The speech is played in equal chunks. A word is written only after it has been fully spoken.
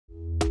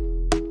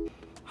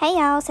Hey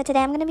y'all, so today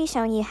I'm going to be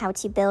showing you how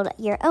to build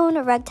your own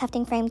rug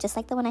tufting frame just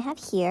like the one I have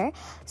here.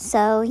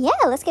 So yeah,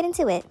 let's get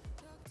into it.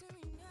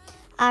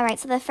 Alright,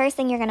 so the first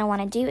thing you're going to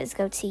want to do is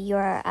go to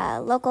your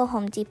local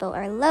Home Depot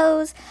or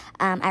Lowe's.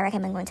 I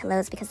recommend going to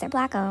Lowe's because they're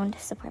black owned,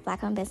 support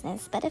black owned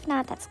business, but if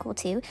not, that's cool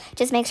too.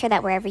 Just make sure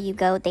that wherever you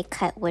go, they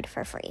cut wood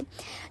for free.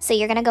 So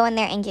you're going to go in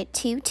there and get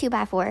two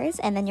 2x4s,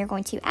 and then you're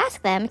going to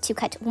ask them to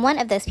cut one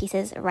of those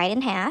pieces right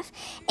in half,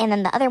 and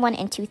then the other one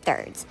in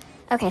 2/3.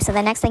 Okay, so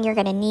the next thing you're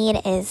going to need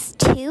is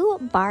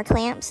 2 bar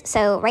clamps.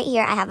 So right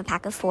here I have a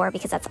pack of 4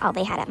 because that's all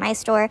they had at my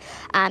store.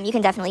 You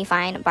can definitely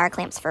find bar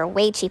clamps for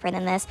way cheaper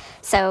than this.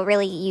 So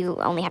really you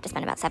only have to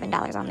spend about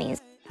 $7 on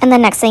these. And the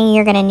next thing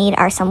you're going to need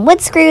are some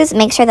wood screws.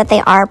 Make sure that they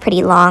are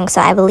pretty long.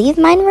 So I believe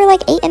mine were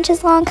like 8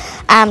 inches long.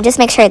 Just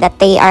make sure that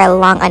they are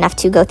long enough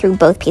to go through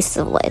both pieces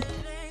of wood.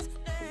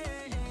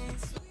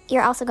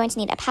 You're also going to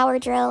need a power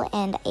drill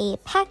and a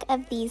pack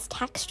of these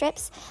tack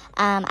strips.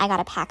 I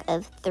got a pack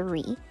of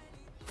 3.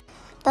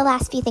 The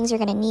last few things you're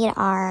going to need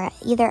are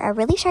either a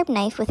really sharp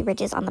knife with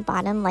ridges on the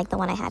bottom, like the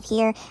one I have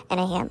here, and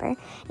a hammer.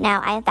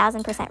 Now, I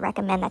 1000%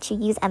 recommend that you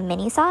use a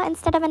mini saw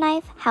instead of a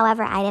knife.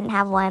 However, I didn't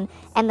have one,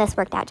 and this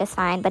worked out just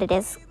fine, but it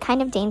is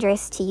kind of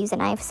dangerous to use a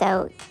knife,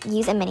 so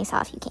use a mini saw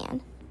if you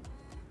can.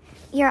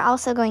 You're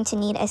also going to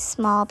need a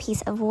small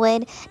piece of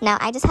wood. Now,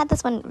 I just had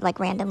this one like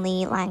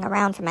randomly lying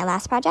around from my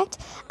last project,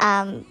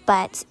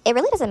 but it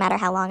really doesn't matter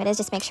how long it is.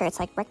 Just make sure it's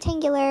like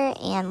rectangular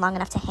and long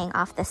enough to hang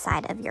off the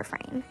side of your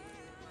frame.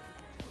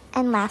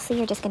 And lastly,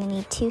 you're just going to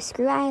need 2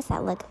 screw eyes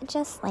that look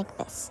just like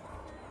this.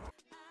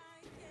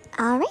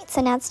 Alright,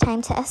 so now it's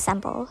time to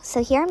assemble.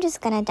 So here I'm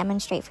just going to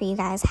demonstrate for you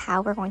guys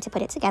how we're going to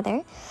put it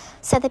together.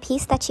 So the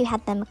piece that you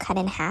had them cut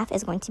in half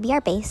is going to be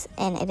our base,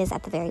 and it is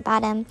at the very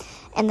bottom.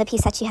 And the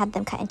piece that you had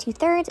them cut in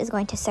 2/3 is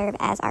going to serve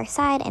as our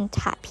side and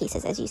top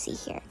pieces, as you see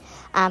here.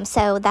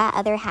 So that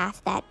other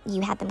half that you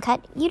had them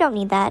cut, you don't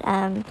need that,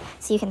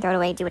 so you can throw it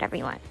away, do whatever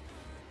you want.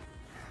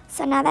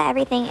 So now that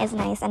everything is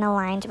nice and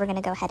aligned, we're going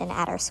to go ahead and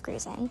add our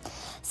screws in.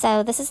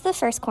 So this is the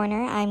first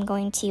corner. I'm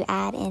going to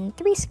add in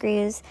 3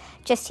 screws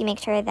just to make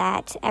sure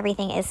that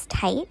everything is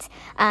tight.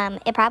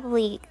 It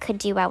probably could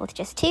do well with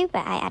just 2,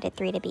 but I added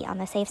 3 to be on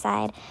the safe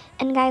side.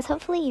 And guys,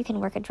 hopefully you can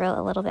work a drill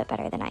a little bit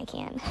better than I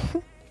can.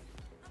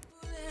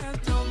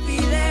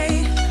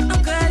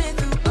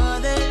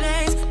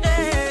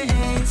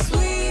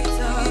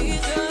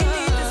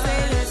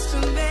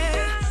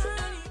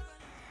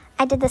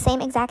 I did the same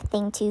exact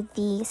thing to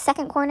the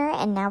second corner,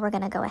 and now we're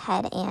going to go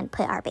ahead and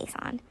put our base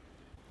on.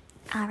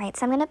 Alright,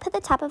 so I'm going to put the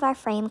top of our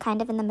frame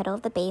kind of in the middle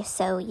of the base,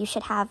 so you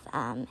should have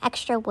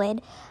extra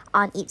wood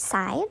on each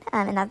side,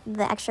 and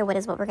the extra wood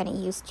is what we're going to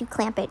use to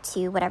clamp it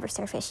to whatever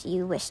surface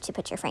you wish to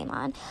put your frame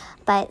on.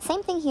 But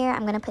same thing here,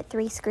 I'm going to put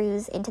 3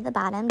 screws into the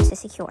bottom to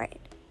secure it.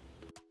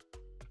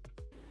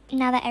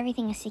 Now that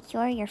everything is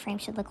secure, your frame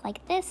should look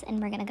like this, and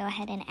we're going to go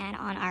ahead and add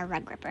on our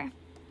rug gripper.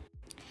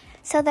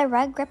 So the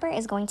rug gripper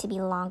is going to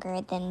be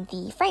longer than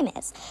the frame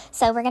is.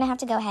 So we're going to have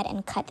to go ahead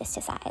and cut this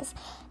to size.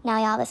 Now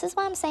y'all, this is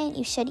why I'm saying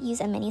you should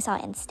use a mini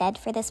saw instead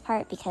for this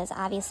part, because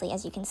obviously,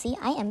 as you can see,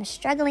 I am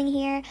struggling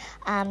here.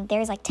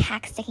 There's like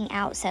tack sticking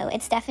out, so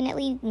it's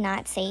definitely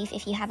not safe.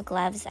 If you have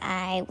gloves,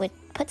 I would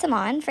put some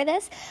on for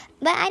this,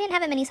 but I didn't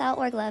have a mini saw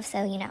or gloves,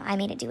 so you know, I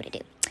made it do what it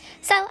do.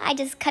 So I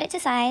just cut it to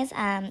size.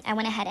 I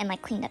went ahead and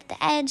like cleaned up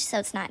the edge so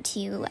it's not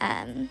too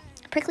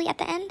prickly at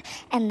the end,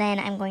 and then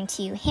I'm going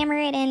to hammer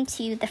it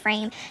into the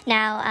frame.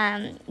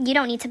 Now, you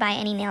don't need to buy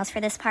any nails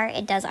for this part.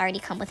 It does already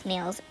come with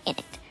nails in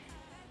it.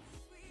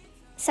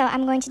 So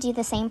I'm going to do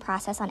the same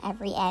process on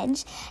every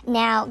edge.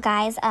 Now,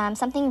 guys,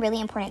 something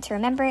really important to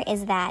remember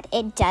is that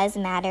it does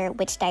matter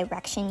which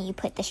direction you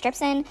put the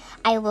strips in.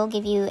 I will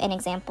give you an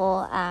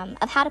example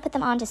of how to put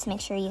them on just to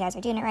make sure you guys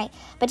are doing it right,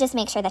 but just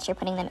make sure that you're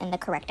putting them in the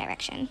correct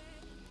direction.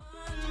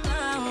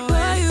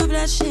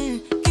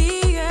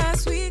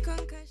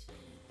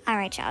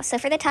 Alright y'all, so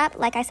for the top,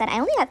 like I said, I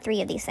only got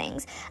 3 of these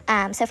things.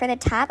 So for the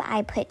top,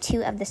 I put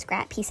 2 of the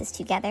scrap pieces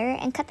together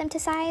and cut them to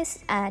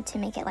size to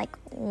make it like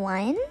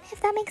 1,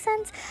 if that makes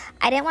sense.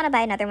 I didn't want to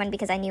buy another one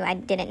because I knew I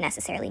didn't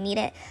necessarily need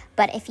it,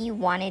 but if you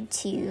wanted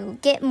to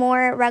get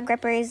more rug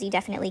grippers, you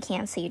definitely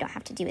can, so you don't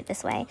have to do it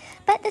this way.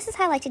 But this is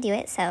how I like to do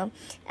it, so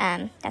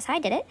that's how I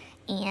did it,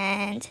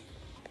 and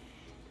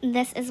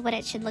this is what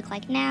it should look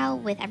like now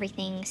with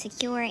everything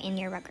secure and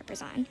your rug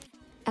grippers on.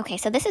 Okay,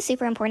 so this is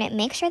super important.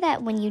 Make sure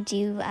that when you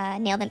do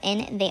nail them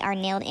in, they are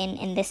nailed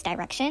in this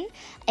direction.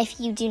 If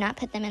you do not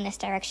put them in this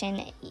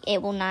direction,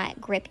 it will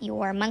not grip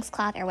your monk's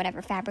cloth or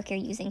whatever fabric you're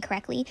using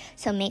correctly.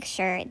 So make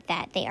sure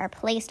that they are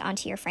placed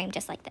onto your frame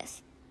just like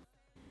this.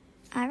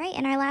 Alright,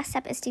 and our last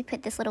step is to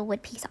put this little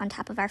wood piece on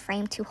top of our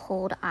frame to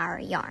hold our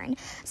yarn.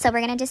 So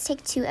we're going to just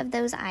take 2 of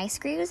those eye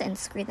screws and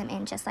screw them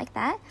in just like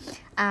that.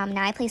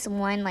 Now I place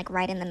one like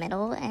right in the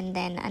middle and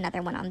then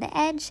another one on the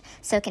edge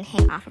so it can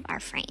hang off of our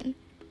frame.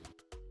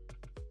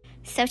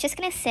 So it's just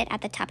going to sit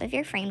at the top of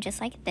your frame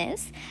just like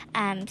this.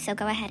 So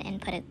go ahead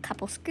and put a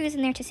couple screws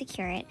in there to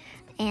secure it.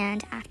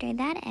 And after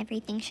that,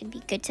 everything should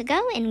be good to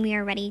go and we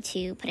are ready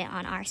to put it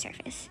on our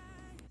surface.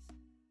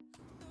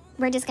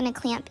 We're just going to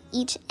clamp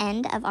each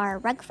end of our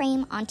rug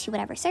frame onto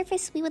whatever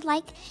surface we would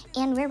like,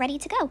 and we're ready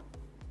to go.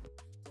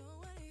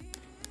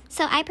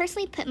 So I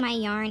personally put my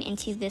yarn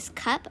into this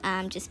cup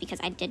just because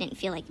I didn't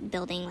feel like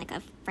building like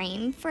a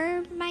frame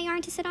for my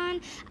yarn to sit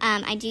on.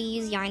 I do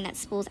use yarn that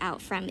spools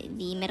out from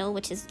the middle,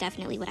 which is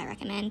definitely what I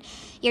recommend.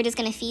 You're just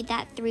going to feed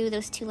that through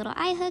those 2 little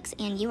eye hooks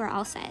and you are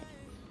all set.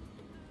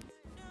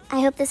 I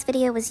hope this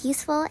video was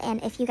useful,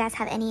 and if you guys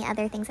have any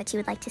other things that you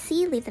would like to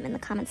see, leave them in the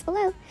comments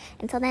below.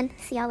 Until then,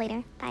 see y'all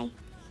later. Bye.